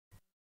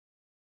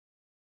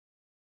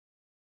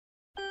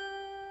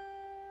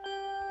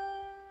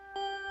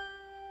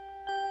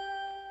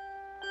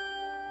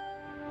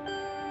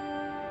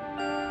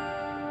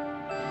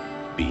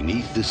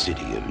Beneath the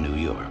city of New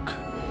York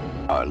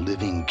are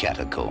living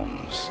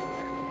catacombs,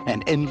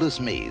 an endless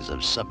maze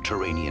of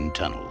subterranean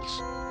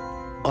tunnels,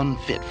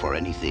 unfit for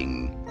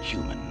anything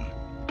human,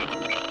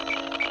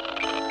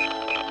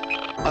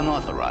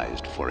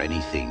 unauthorized for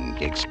anything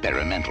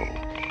experimental.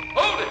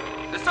 Hold it!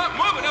 There's something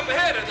moving up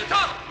ahead in the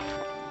tunnel!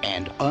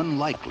 And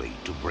unlikely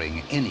to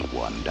bring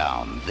anyone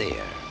down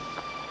there.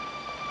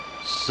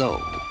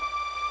 So,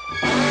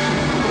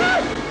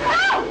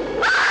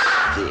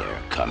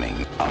 they're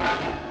coming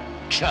up.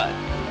 C.H.U.D.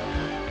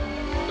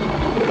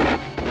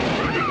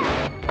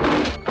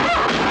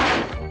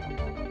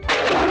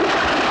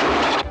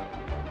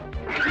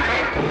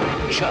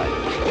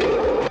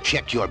 C.H.U.D.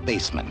 Check your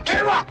basement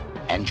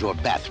and your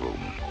bathroom.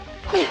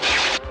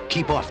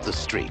 Keep off the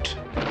street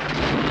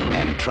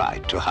and try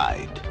to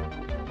hide.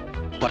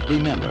 But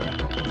remember,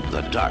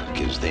 the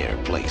dark is their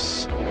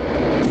place.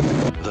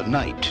 The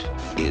night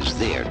is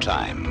their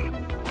time.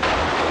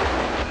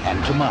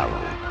 And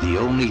tomorrow, the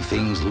only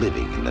things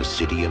living in the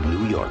city of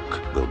New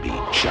York will be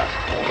C.H.U.D.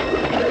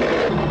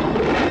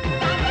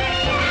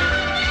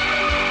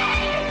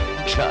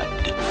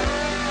 C.H.U.D.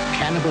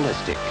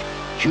 Cannibalistic,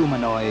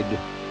 humanoid,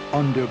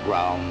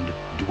 underground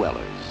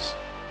dwellers.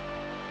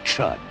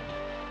 C.H.U.D.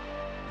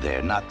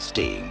 They're not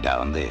staying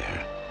down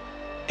there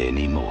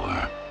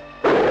anymore.